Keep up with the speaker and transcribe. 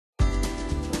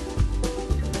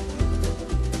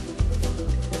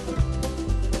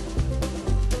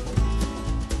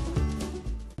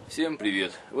Всем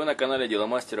привет! Вы на канале Дело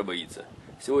мастера боится.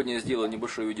 Сегодня я сделал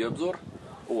небольшой видеообзор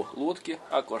о лодке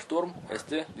Aqua-Storm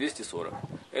st240.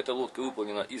 Эта лодка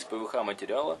выполнена из ПВХ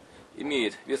материала,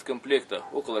 имеет вес комплекта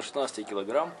около 16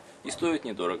 кг и стоит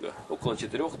недорого, около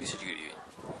 4000 гривен.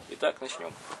 Итак,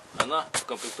 начнем. Она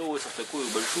комплектовывается в такую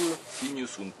большую синюю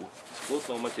сумку из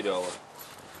плотного материала.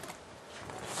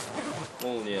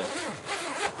 Молния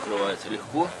открывается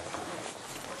легко,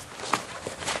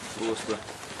 просто.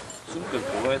 Сумка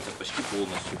открывается почти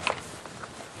полностью.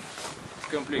 В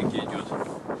комплекте идет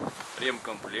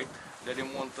ремкомплект для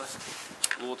ремонта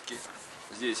лодки.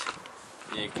 Здесь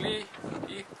в ней клей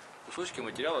и кусочки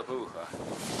материала ПВХ.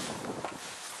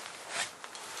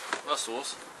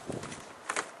 Насос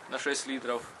на 6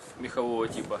 литров мехового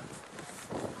типа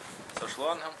со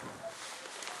шлангом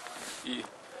и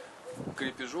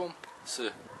крепежом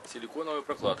с силиконовой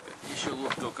прокладкой. Еще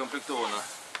лодка укомплектована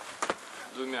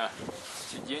двумя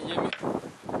сиденьями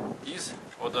из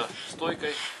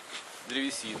водостойкой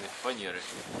древесины, фанеры.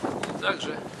 И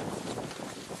также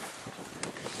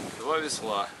два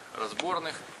весла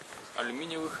разборных,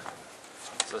 алюминиевых,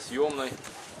 со съемной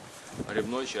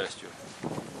гребной частью.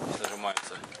 Здесь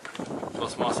нажимается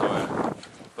пластмассовая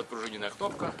подпружиненная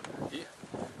кнопка и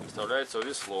вставляется в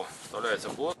весло. Вставляется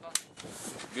плотно,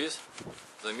 без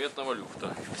заметного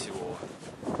люфта осевого.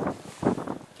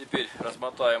 Теперь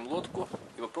размотаем лодку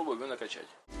и попробуем ее накачать.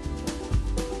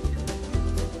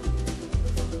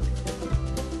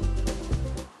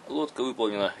 Лодка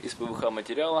выполнена из ПВХ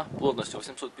материала плотностью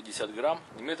 850 грамм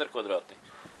на метр квадратный.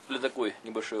 Для такой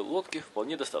небольшой лодки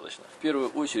вполне достаточно. В первую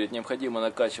очередь необходимо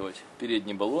накачивать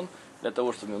передний баллон, для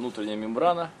того чтобы внутренняя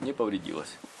мембрана не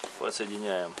повредилась.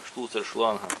 Подсоединяем штуцер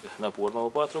шланга к напорному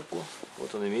патрубку.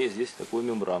 Вот он имеет здесь такую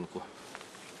мембранку.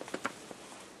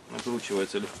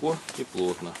 Накручивается легко и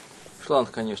плотно.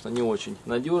 Шланг, конечно, не очень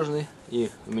надежный, и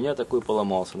у меня такой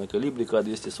поломался на Kolibri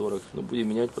К-240. Но будем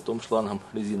менять потом шлангом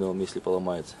резиновым, если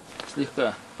поломается.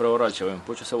 Слегка проворачиваем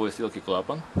по часовой стрелке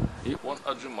клапан, и он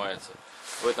отжимается.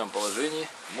 В этом положении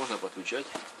можно подключать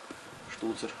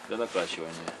штуцер для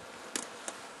накачивания.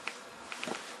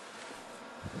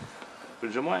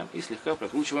 Прижимаем и слегка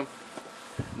прокручиваем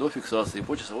до фиксации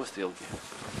по часовой стрелке.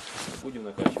 Будем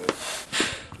накачивать.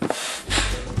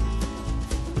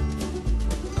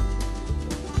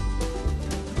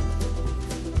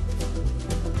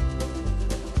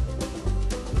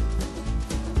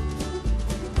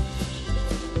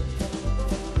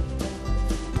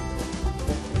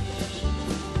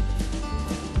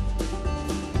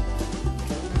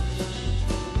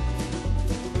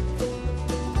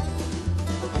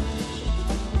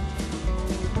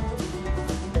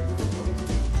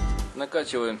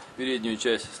 Накачиваем переднюю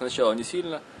часть сначала не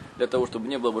сильно, для того чтобы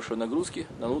не было большой нагрузки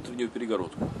на внутреннюю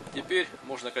перегородку. Теперь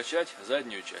можно качать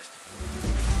заднюю часть.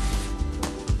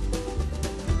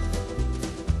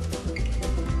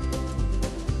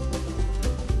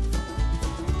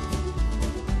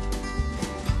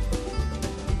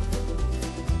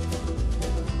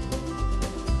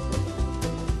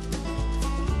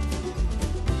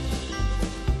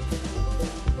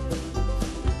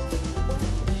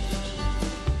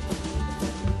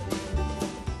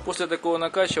 После такого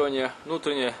накачивания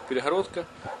внутренняя перегородка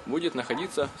будет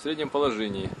находиться в среднем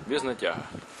положении, без натяга.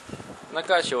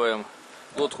 Накачиваем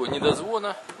лодку не до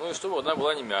звона, ну и чтобы она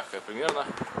была не мягкая, примерно,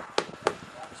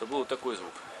 чтобы был такой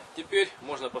звук. Теперь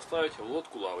можно поставить в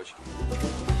лодку лавочки.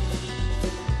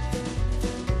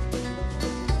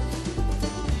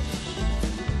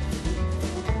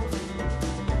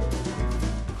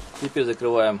 Теперь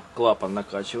закрываем клапан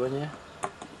накачивания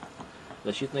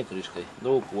защитной крышкой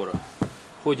до упора.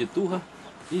 Ходит туго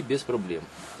и без проблем.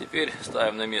 Теперь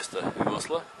ставим на место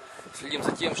весла. Следим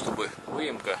за тем, чтобы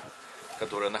выемка,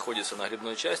 которая находится на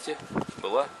гребной части,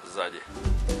 была сзади.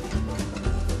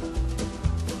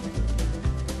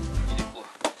 И легко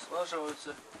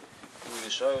слаживаются, не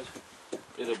мешают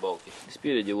при рыбалке.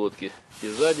 Спереди лодки и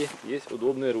сзади есть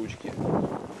удобные ручки,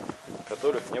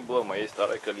 которых не было в моей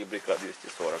старой Kolibri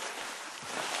К-240.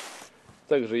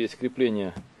 Также есть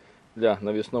крепление для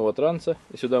навесного транса,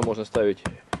 и сюда можно ставить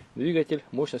двигатель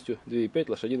мощностью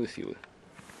 2,5 лошадиных силы.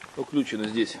 Включено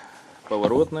здесь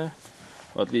поворотное.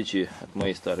 В отличие от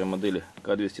моей старой модели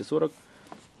К-240,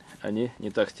 они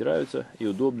не так стираются и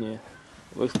удобнее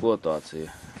в эксплуатации,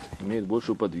 имеют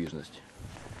большую подвижность.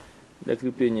 Для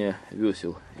крепления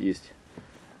весел есть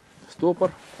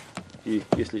стопор, и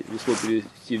если весло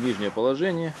перевести в нижнее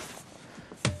положение,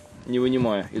 не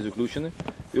вынимая из уключены,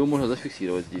 его можно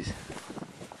зафиксировать здесь.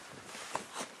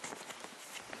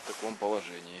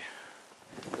 Положении.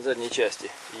 На задней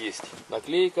части есть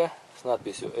наклейка с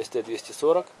надписью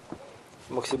st240,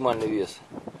 максимальный вес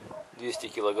 200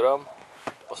 килограмм,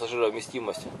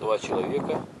 пассажировместимость 2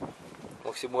 человека,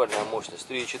 максимальная мощность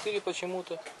 3,4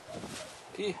 почему-то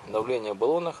и давление в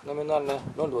баллонах номинальное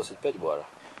 0,25 бара.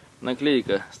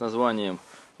 Наклейка с названием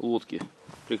лодки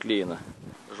приклеена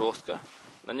жестко.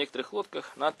 На некоторых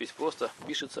лодках надпись просто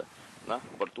пишется на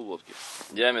борту лодки.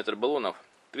 Диаметр баллонов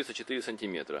 34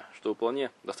 сантиметра, что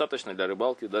вполне достаточно для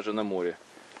рыбалки даже на море.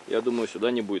 Я думаю, сюда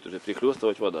не будет уже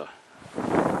прихлестывать вода.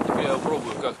 Теперь я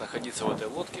попробую, как находиться в этой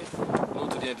лодке.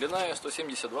 Внутренняя длина ее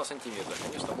 172 сантиметра.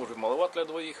 Конечно, может маловато для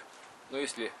двоих, но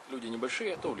если люди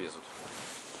небольшие, то влезут.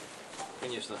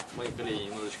 Конечно, мои колени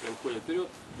немножечко уходят вперед.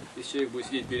 Если человек будет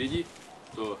сидеть впереди,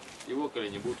 то его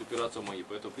колени будут упираться в мои,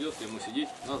 поэтому придется ему сидеть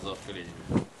назад коленями.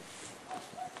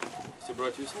 Если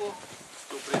брать весло,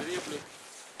 то при гребле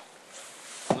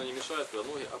оно не мешает, когда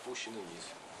ноги опущены вниз.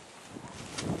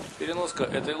 Переноска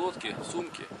этой лодки,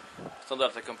 сумки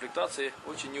стандартной комплектации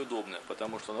очень неудобная,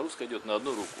 потому что нагрузка идет на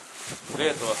одну руку. Для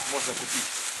этого можно купить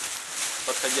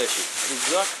подходящий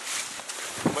рюкзак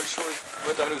большой. В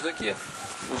этом рюкзаке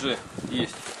уже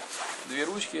есть две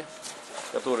ручки,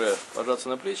 которые ложатся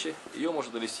на плечи. Ее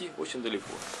можно довести очень далеко.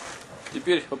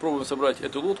 Теперь попробуем собрать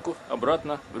эту лодку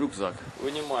обратно в рюкзак.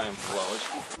 Вынимаем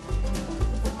лавочку.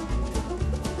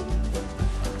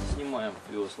 Снимаем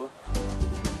весла.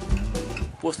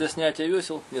 После снятия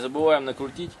весел не забываем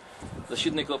накрутить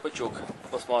защитный колпачок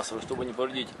пластмассовый, чтобы не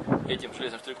повредить этим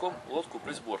железным штырьком лодку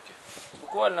при сборке.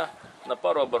 Буквально на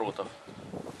пару оборотов.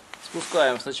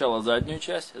 Спускаем сначала заднюю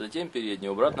часть, а затем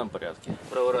переднюю в обратном порядке.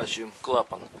 Проворачиваем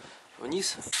клапан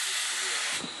вниз.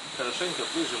 Хорошенько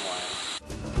прижимаем.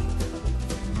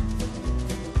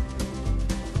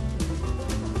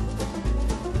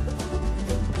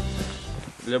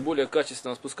 Для более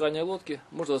качественного спускания лодки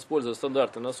можно воспользоваться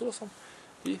стандартным насосом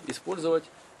и использовать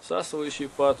всасывающий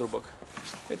патрубок.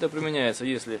 Это применяется,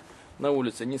 если на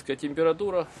улице низкая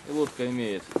температура и лодка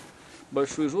имеет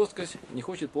большую жесткость, не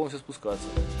хочет полностью спускаться.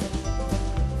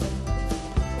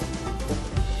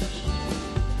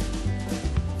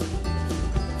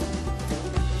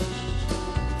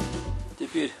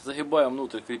 Теперь загибаем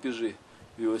внутрь крепежи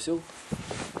весел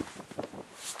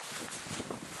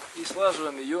и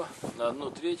слаживаем ее на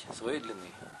 1/3 своей длины,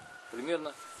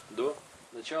 примерно до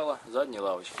начала задней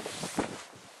лавочки.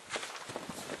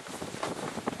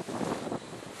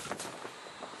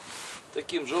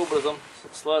 Таким же образом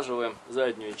слаживаем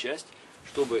заднюю часть,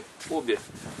 чтобы обе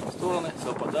стороны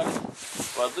совпадали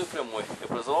по одной прямой и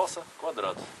образовался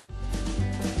квадрат.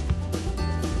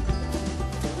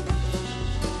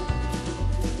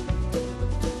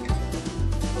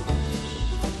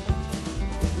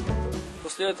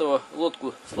 После этого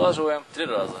лодку слаживаем 3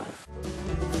 раза.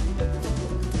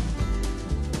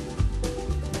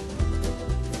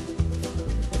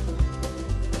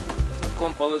 В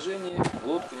таком положении в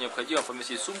лодку необходимо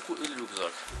поместить сумку или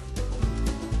рюкзак.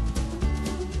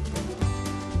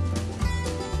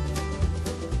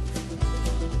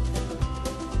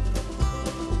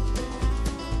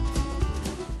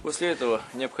 После этого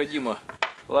необходимо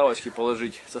лавочки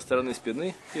положить со стороны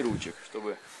спины и ручек,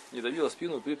 чтобы не давило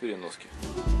спину при переноске.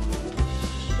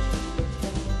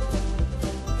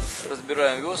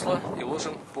 Разбираем весла и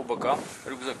ложим по бокам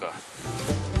рюкзака.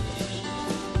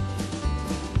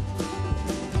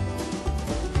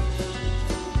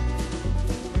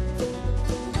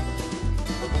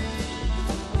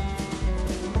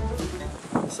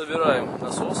 Собираем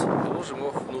насос и ложим его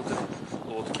внутрь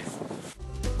лодки.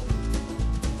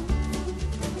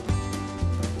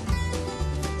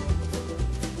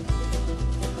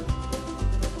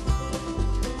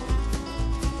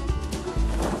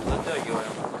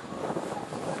 Затягиваем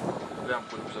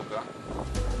лямку рюкзака.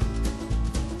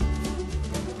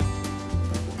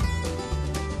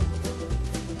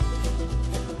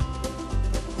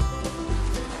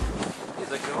 И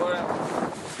закрываем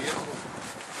сверху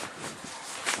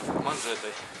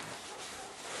манжетой.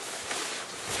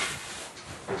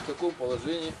 И в таком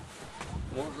положении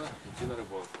можно идти на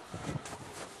рыбалку.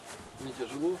 Не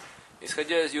тяжело.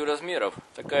 Исходя из ее размеров,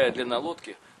 такая длина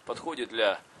лодки подходит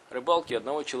для рыбалки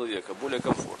одного человека, более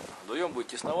комфортно. Вдвоем будет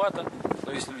тесновато,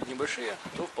 но если люди небольшие,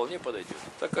 то вполне подойдет.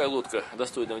 Такая лодка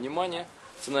достойна внимания,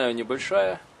 цена ее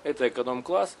небольшая, это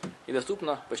эконом-класс и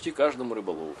доступна почти каждому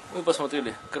рыболову. Мы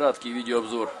посмотрели краткий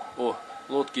видеообзор о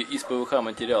лодке из ПВХ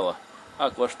материала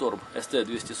Аква-Шторм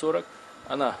st240.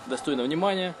 Она достойна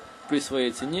внимания при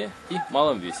своей цене и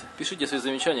малом весе. Пишите свои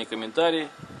замечания, комментарии,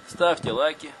 ставьте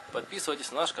лайки,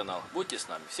 подписывайтесь на наш канал. Будьте с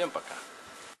нами. Всем пока!